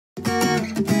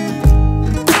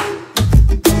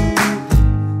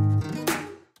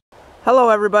Hello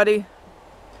everybody.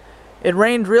 It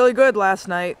rained really good last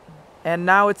night and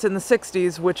now it's in the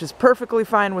 60s, which is perfectly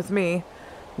fine with me.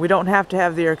 We don't have to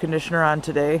have the air conditioner on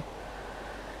today.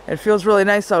 It feels really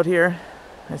nice out here.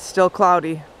 It's still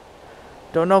cloudy.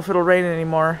 Don't know if it'll rain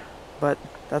anymore, but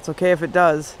that's okay if it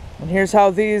does. And here's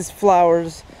how these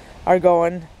flowers are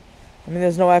going. I mean,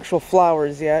 there's no actual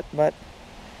flowers yet, but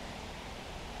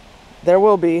there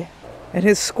will be. And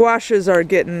his squash plants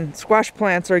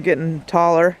are getting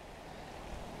taller.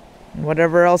 And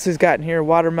whatever else he's got in here,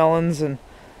 watermelons and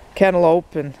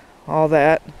cantaloupe and all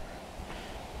that.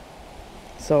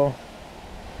 So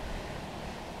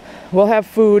we'll have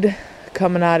food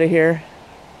coming out of here.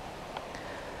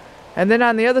 And then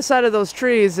on the other side of those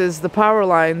trees is the power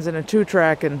lines and a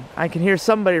 2-track, and I can hear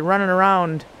somebody running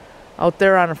around out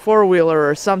there on a 4-wheeler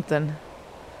or something.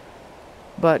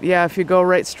 But yeah, if you go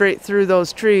right straight through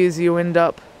those trees, you end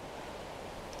up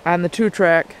on the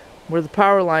 2-track where the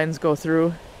power lines go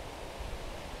through.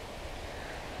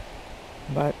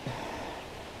 But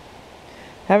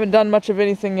haven't done much of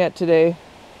anything yet today.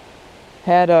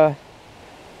 Had a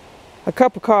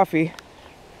cup of coffee.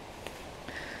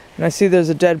 And I see there's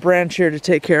a dead branch here to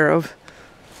take care of.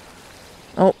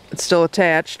 Oh, it's still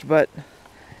attached, but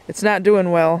it's not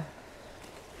doing well.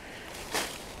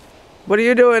 What are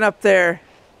you doing up there?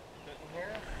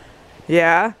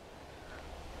 Yeah?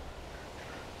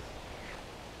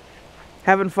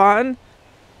 Having fun?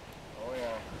 Oh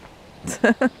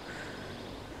yeah.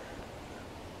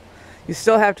 You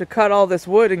still have to cut all this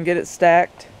wood and get it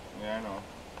stacked. Yeah, I know.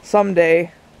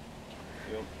 Someday.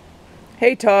 Yep.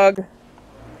 Hey, Tug.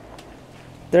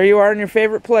 There you are in your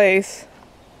favorite place.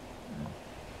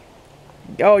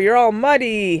 Oh, you're all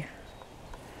muddy.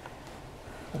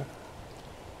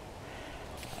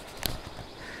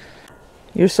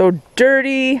 You're so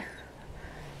dirty.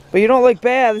 But you don't like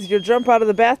baths. You'll jump out of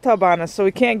the bathtub on us, so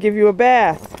we can't give you a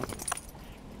bath.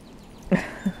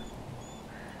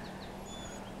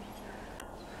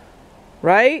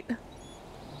 Right?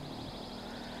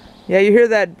 Yeah, you hear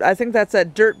that? I think that's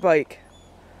that dirt bike.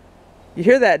 You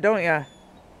hear that, don't ya?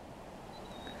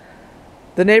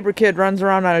 The neighbor kid runs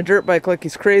around on a dirt bike like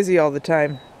he's crazy all the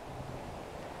time.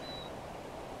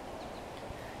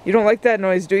 You don't like that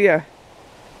noise, do ya?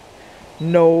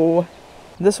 No.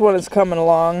 This one is coming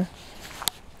along.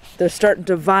 They're starting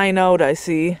to vine out, I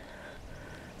see.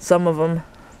 Some of them.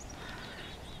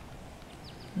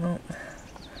 Oh.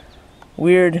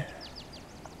 Weird.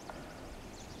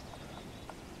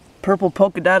 Purple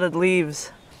polka dotted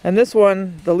leaves. And this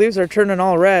one, the leaves are turning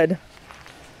all red.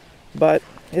 But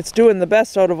it's doing the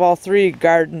best out of all 3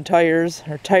 garden tires,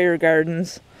 or tire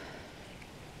gardens.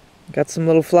 Got some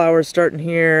little flowers starting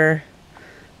here.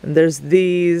 And there's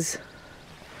these.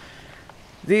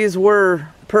 These were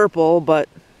purple, but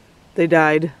they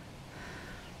died.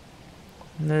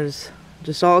 And there's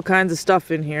just all kinds of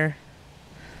stuff in here.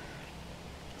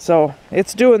 So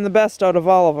it's doing the best out of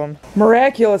all of them.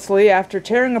 Miraculously, after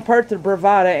tearing apart the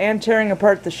Bravada and tearing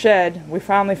apart the shed, we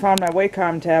finally found my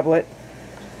Wacom tablet.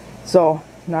 So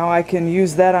now I can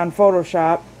use that on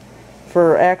Photoshop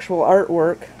for actual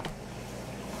artwork.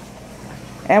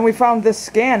 And we found this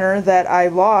scanner that I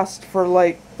lost for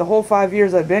like the whole 5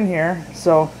 years I've been here.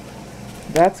 So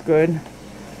that's good.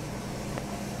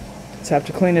 Just have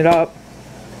to clean it up.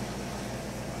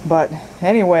 But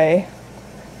anyway,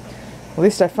 at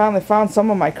least I finally found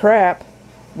some of my crap.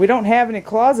 We don't have any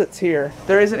closets here.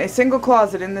 There isn't a single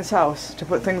closet in this house to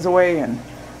put things away in.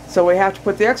 So we have to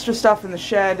put the extra stuff in the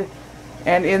shed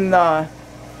and in the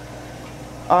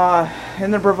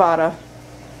Bravada.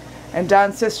 And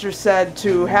Don's sister said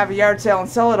to have a yard sale and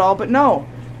sell it all, but no,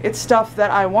 it's stuff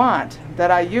that I want, that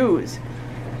I use.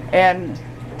 And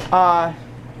her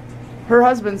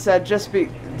husband said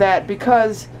that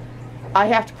because I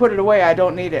have to put it away, I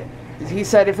don't need it. He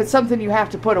said, if it's something you have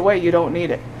to put away, you don't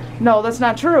need it. No, that's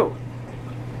not true.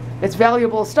 It's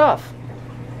valuable stuff.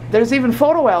 There's even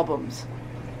photo albums.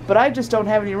 But I just don't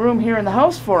have any room here in the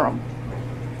house for them.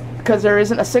 Because there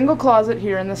isn't a single closet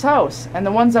here in this house. And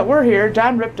the ones that were here,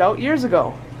 Don ripped out years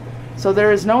ago. So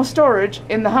there is no storage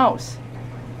in the house.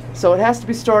 So it has to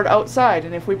be stored outside.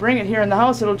 And if we bring it here in the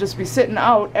house, it'll just be sitting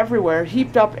out everywhere,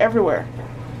 heaped up everywhere.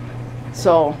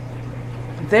 So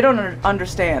they don't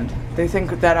understand. They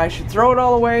think that I should throw it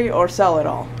all away or sell it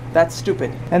all. That's stupid.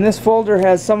 And this folder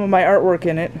has some of my artwork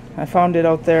in it. I found it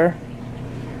out there.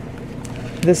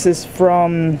 This is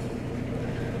from,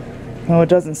 oh, it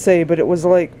doesn't say, but it was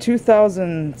like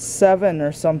 2007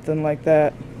 or something like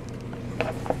that.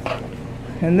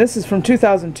 And this is from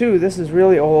 2002. This is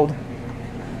really old.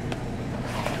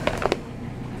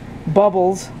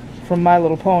 Bubbles from My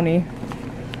Little Pony,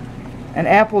 and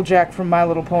Applejack from My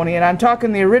Little Pony, and I'm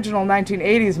talking the original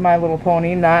 1980s My Little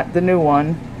Pony, not the new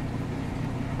one.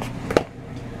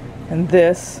 And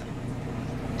this,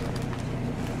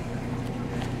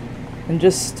 and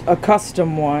just a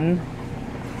custom one.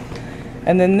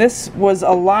 And then this was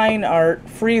a line art,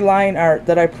 free line art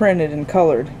that I printed and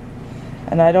colored,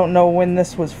 and I don't know when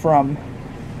this was from,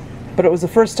 but it was the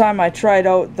first time I tried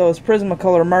out those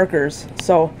Prismacolor markers,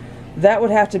 so that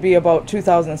would have to be about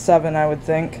 2007, I would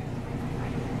think.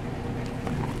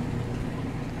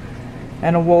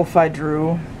 And a wolf I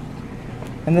drew.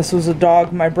 And this was a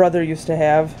dog my brother used to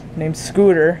have named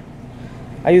Scooter.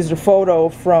 I used a photo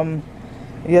from,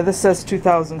 yeah, this says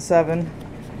 2007.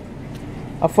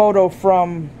 A photo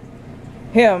from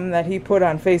him that he put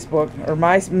on Facebook, or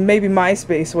maybe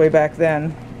MySpace way back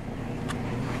then.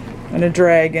 And a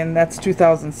dragon, that's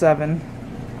 2007.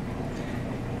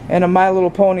 And a My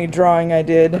Little Pony drawing I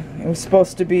did. It was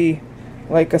supposed to be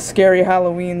like a scary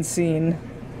Halloween scene.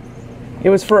 It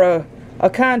was for a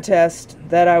contest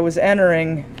that I was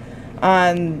entering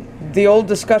on the old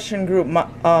discussion group,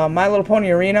 My Little Pony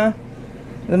Arena.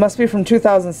 It must be from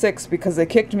 2006 because they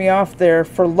kicked me off there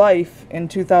for life in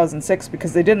 2006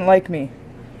 because they didn't like me.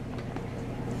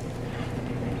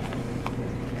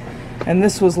 And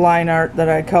this was line art that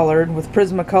I colored with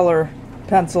Prismacolor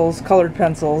pencils, colored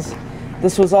pencils.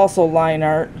 This was also line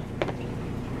art.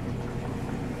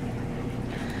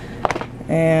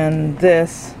 And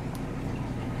this.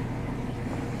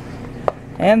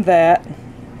 And that.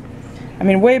 I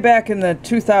mean, way back in the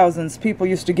 2000s, people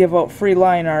used to give out free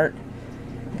line art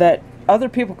that other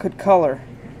people could color.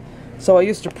 So I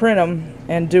used to print them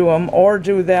and do them, or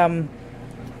do them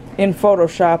in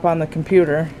Photoshop on the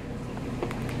computer.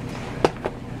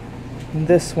 And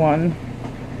this one.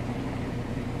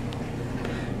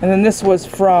 And then this was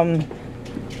from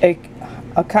a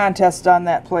contest on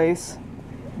that place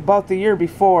about the year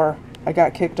before I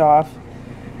got kicked off.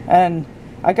 And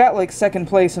I got like second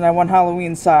place, and I won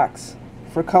Halloween socks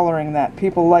for coloring that.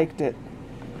 People liked it.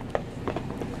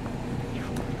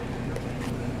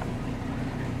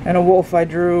 And a wolf I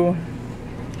drew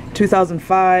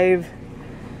 2005.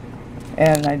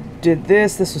 And I did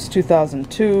this. This was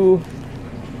 2002.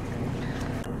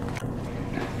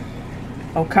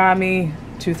 Okami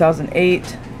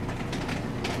 2008.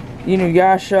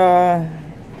 Inuyasha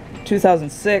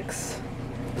 2006.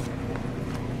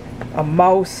 A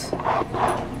mouse.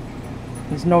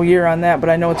 There's no year on that, but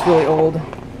I know it's really old.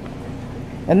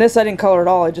 And this I didn't color at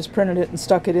all. I just printed it and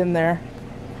stuck it in there.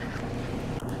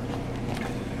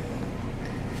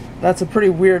 That's a pretty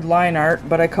weird line art,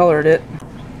 but I colored it.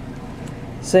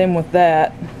 Same with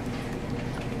that.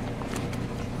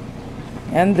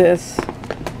 And this.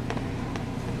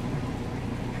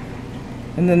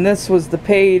 And then this was the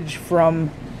page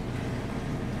from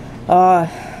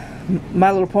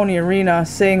My Little Pony Arena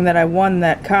saying that I won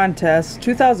that contest.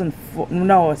 2004,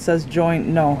 no, it says joint,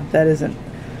 no, that isn't.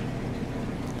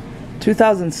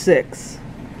 2006.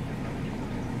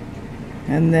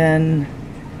 And then,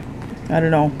 I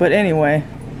don't know, but anyway.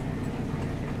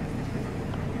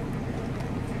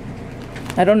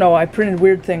 I don't know, I printed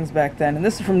weird things back then. And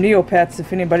this is from Neopets,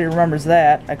 if anybody remembers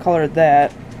that. I colored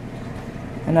that.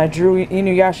 And I drew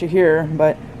Inuyasha here,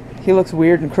 but he looks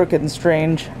weird and crooked and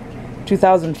strange.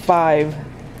 2005.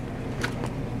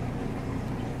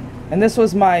 And this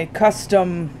was my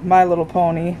custom My Little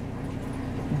Pony.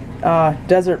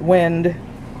 Desert Wind.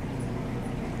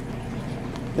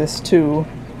 This too.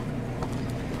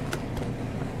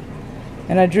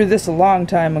 And I drew this a long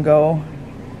time ago.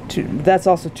 That's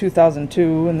also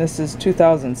 2002, and this is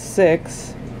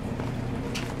 2006.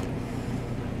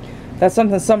 That's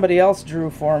something somebody else drew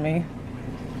for me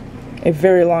a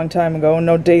very long time ago.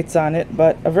 No dates on it,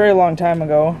 but a very long time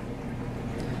ago.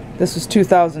 This was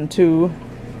 2002.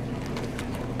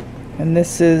 And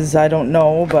this is, I don't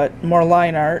know, but more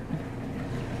line art.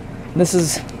 This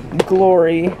is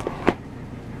Glory.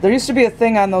 There used to be a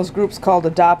thing on those groups called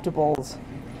Adoptables,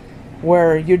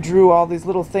 where you drew all these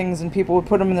little things and people would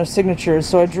put them in their signatures,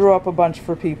 so I drew up a bunch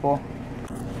for people.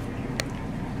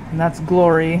 And that's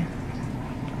Glory.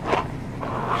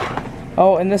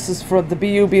 Oh, and this is for the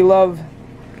BUB Love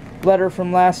letter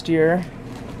from last year.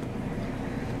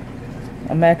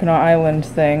 A Mackinac Island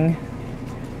thing.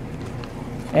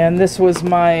 And this was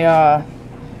my,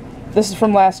 this is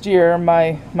from last year,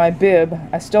 my bib.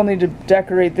 I still need to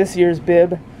decorate this year's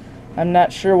bib. I'm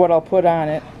not sure what I'll put on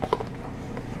it.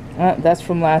 That's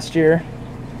from last year.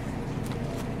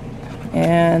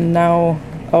 And now,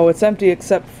 oh, it's empty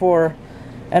except for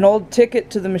an old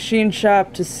ticket to the machine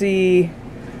shop to see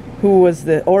who was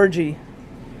the orgy.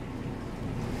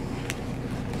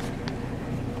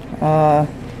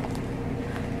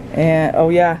 And oh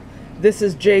yeah, this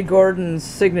is Jay Gordon's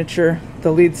signature,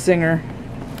 the lead singer.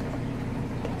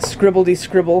 Scribbledy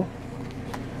scribble.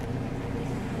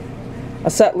 A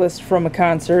set list from a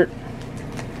concert.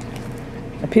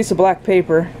 A piece of black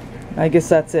paper. I guess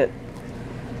that's it.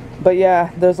 But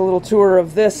yeah, there's a little tour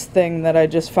of this thing that I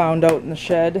just found out in the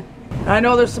shed. I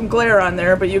know there's some glare on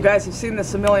there, but you guys have seen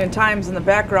this a million times in the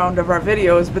background of our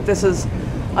videos, but this is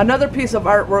another piece of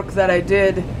artwork that I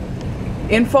did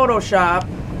in Photoshop.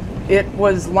 It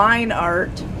was line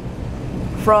art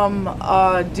from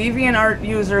a DeviantArt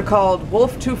user called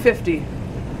Wolf250,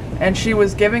 and she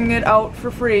was giving it out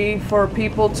for free for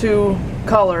people to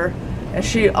color,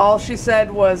 and all she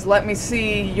said was, "Let me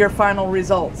see your final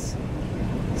results."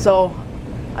 So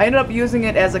I ended up using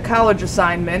it as a college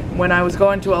assignment when I was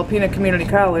going to Alpena Community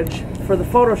College for the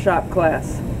Photoshop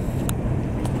class,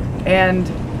 and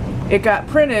it got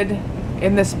printed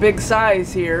in this big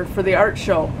size here for the art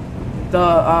show.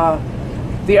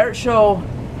 The art show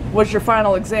was your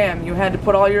final exam. You had to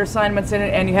put all your assignments in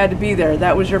it and you had to be there.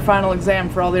 That was your final exam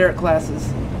for all the art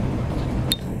classes.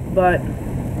 But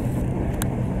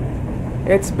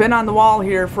it's been on the wall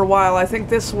here for a while. I think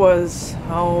this was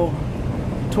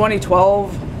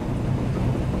 2012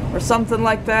 or something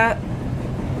like that.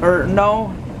 Or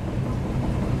no,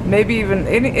 maybe even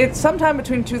it's sometime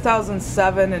between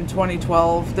 2007 and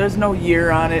 2012. There's no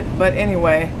year on it, but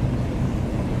anyway,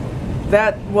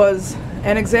 that was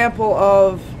an example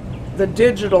of the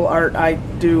digital art I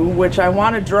do, which I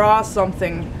want to draw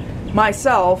something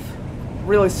myself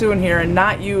really soon here and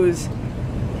not use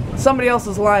somebody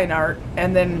else's line art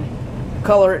and then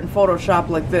color it in Photoshop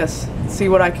like this. See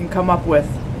what I can come up with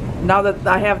now that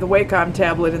I have the Wacom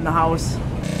tablet in the house.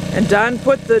 And Don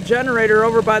put the generator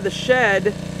over by the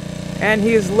shed, and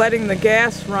he's letting the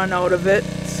gas run out of it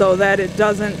so that it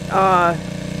doesn't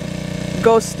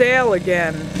go stale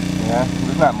again. Yeah,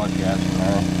 there's not much gas in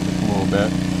there, just a little bit.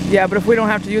 Yeah, but if we don't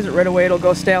have to use it right away, it'll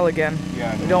go stale again.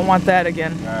 Yeah, we don't want that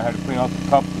again. Yeah, I had to clean out the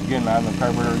cups again on the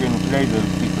carburetor again today to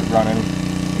keep it running.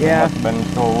 Yeah. Must have been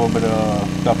still a little bit of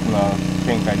stuff in the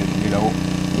tank I didn't get out.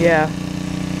 Yeah.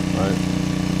 But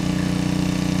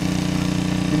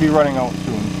it'll be running out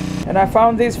soon. And I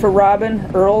found these for Robin,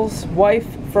 Earl's wife,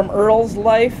 from Earl's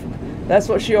Life. That's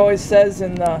what she always says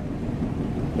in their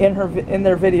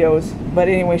videos. But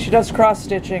anyway, she does cross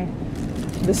stitching.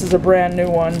 This is a brand new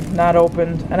one, not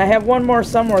opened. And I have one more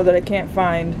somewhere that I can't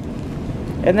find.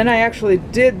 And then I actually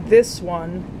did this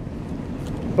one,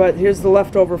 but here's the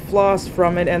leftover floss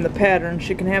from it and the pattern.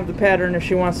 She can have the pattern if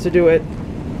she wants to do it,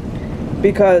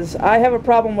 because I have a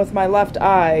problem with my left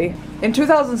eye. In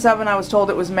 2007 I was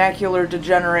told it was macular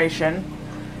degeneration,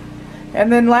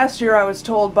 and then last year I was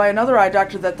told by another eye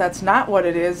doctor that that's not what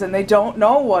it is, and they don't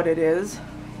know what it is.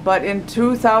 But in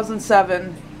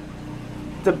 2007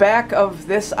 the back of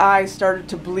this eye started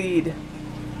to bleed,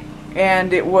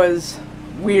 and it was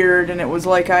weird, and it was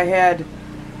like I had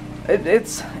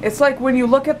it's like when you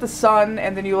look at the sun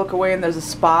and then you look away and there's a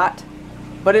spot,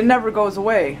 but it never goes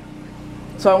away.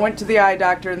 So I went to the eye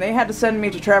doctor and they had to send me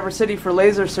to Traverse City for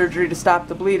laser surgery to stop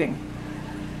the bleeding.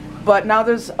 But now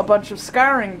there's a bunch of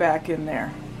scarring back in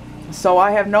there, so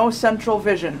I have no central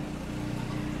vision.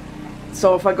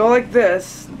 So if I go like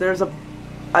this,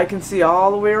 I can see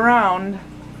all the way around,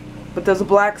 but there's a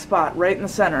black spot right in the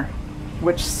center,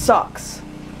 which sucks.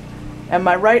 And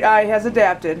my right eye has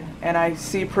adapted, and I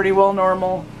see pretty well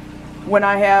normal when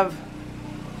I have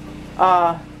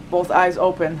both eyes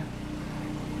open.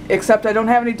 Except I don't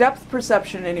have any depth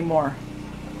perception anymore.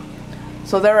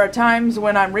 So there are times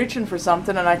when I'm reaching for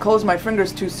something and I close my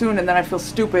fingers too soon and then I feel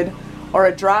stupid, or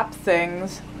I drop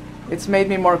things. It's made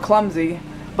me more clumsy.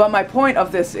 But my point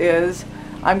of this is,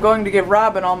 I'm going to give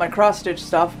Robin all my cross-stitch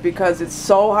stuff because it's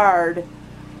so hard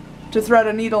to thread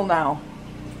a needle now.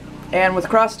 And with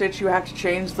cross-stitch you have to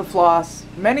change the floss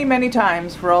many, many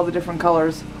times for all the different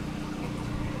colors.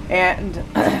 And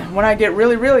when I get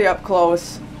really, really up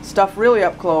close, stuff really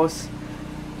up close,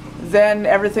 then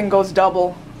everything goes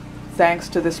double thanks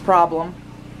to this problem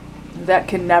that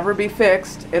can never be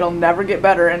fixed. It'll never get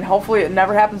better, and hopefully it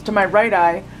never happens to my right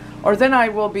eye, or then I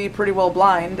will be pretty well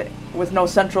blind with no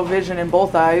central vision in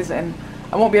both eyes and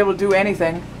I won't be able to do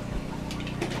anything.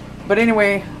 But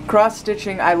anyway,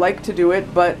 cross-stitching, I like to do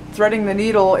it, but threading the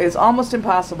needle is almost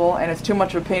impossible and it's too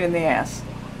much of a pain in the ass.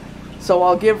 So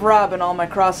I'll give Robin all my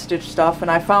cross-stitch stuff, and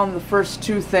I found the first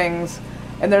two things,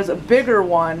 and there's a bigger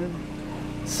one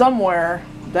somewhere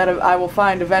that I will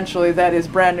find eventually that is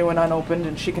brand new and unopened,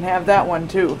 and she can have that one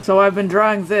too. So I've been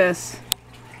drawing this.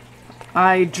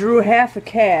 I drew half a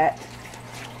cat.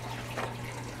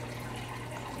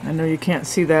 I know you can't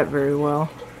see that very well.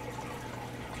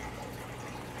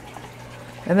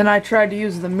 And then I tried to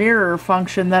use the mirror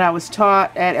function that I was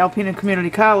taught at Alpena Community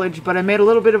College, but I made a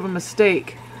little bit of a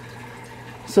mistake.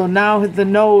 So now the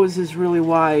nose is really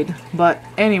wide. But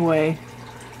anyway,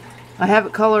 I have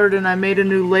it colored and I made a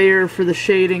new layer for the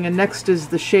shading, and next is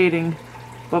the shading.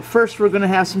 But first we're going to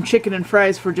have some chicken and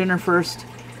fries for dinner first,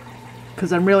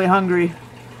 because I'm really hungry.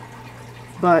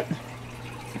 But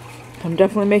I'm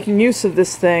definitely making use of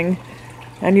this thing.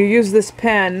 And you use this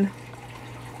pen,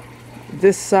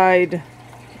 this side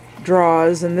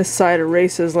draws and this side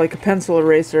erases like a pencil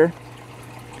eraser,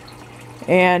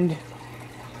 and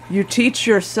you teach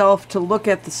yourself to look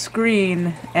at the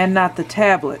screen and not the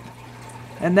tablet,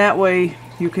 and that way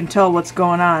you can tell what's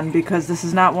going on, because this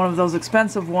is not one of those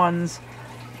expensive ones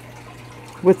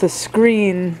with a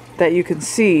screen that you can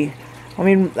see. I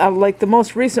mean, like the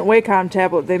most recent Wacom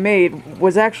tablet they made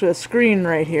was actually a screen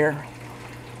right here,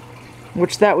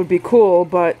 which that would be cool,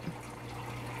 but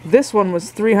this one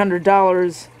was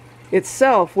 $300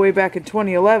 itself way back in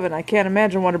 2011. I can't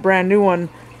imagine what a brand new one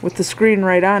with the screen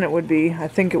right on it would be. I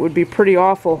think it would be pretty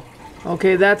awful.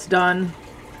 Okay, that's done.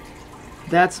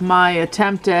 That's my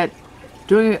attempt at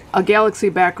doing a galaxy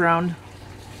background.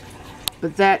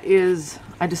 But that is,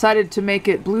 I decided to make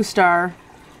it Bluestar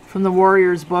from the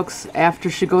Warriors books after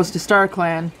she goes to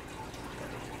StarClan.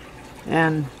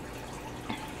 And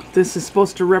this is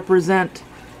supposed to represent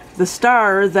the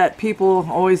star that people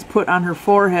always put on her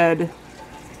forehead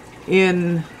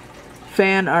in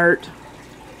fan art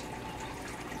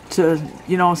to,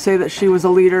 you know, say that she was a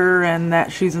leader and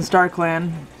that she's in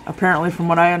StarClan, apparently, from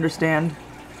what I understand.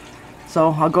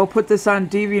 So I'll go put this on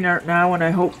DeviantArt now, and I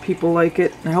hope people like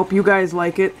it. I hope you guys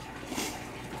like it.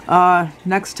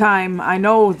 Next time, I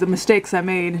know the mistakes I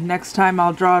made. Next time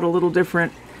I'll draw it a little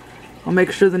different. I'll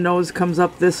make sure the nose comes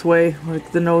up this way,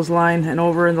 like the nose line, and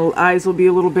over, and the eyes will be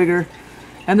a little bigger.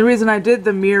 And the reason I did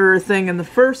the mirror thing in the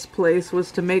first place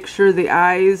was to make sure the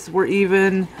eyes were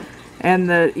even and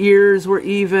the ears were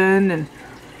even, and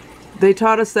they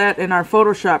taught us that in our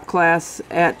Photoshop class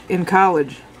in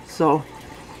college. So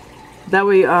that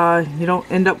way you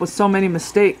don't end up with so many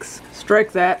mistakes.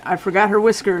 Strike that. I forgot her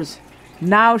whiskers.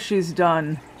 Now she's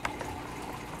done.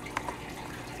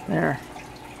 There.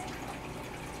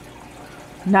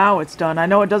 Now it's done. I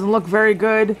know it doesn't look very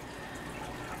good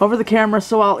over the camera,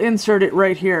 so I'll insert it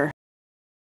right here.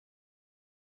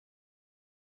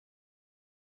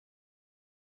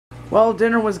 Well,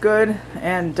 dinner was good,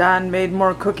 and Don made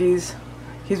more cookies.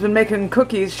 He's been making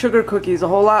cookies, sugar cookies, a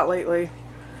whole lot lately.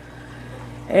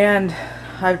 And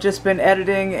I've just been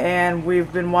editing, and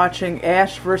we've been watching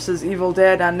Ash vs. Evil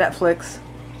Dead on Netflix.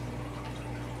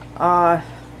 I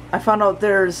found out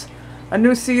there's a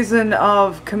new season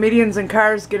of Comedians in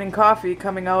Cars Getting Coffee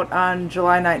coming out on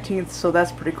July 19th, so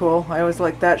that's pretty cool. I always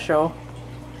like that show.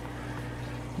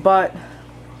 But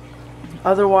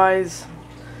otherwise,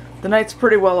 the night's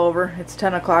pretty well over. It's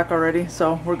 10 o'clock already,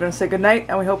 so we're going to say goodnight,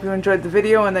 and we hope you enjoyed the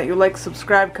video and that you like,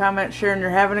 subscribe, comment, share, and you're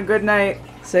having a good night.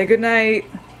 Say goodnight.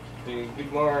 Say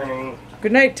good morning.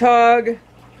 Good night, Tog.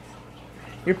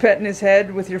 You're petting his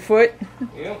head with your foot.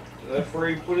 Yep, that's where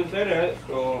he put his head at,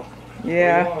 so...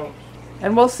 Yeah.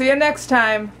 And we'll see you next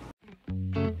time.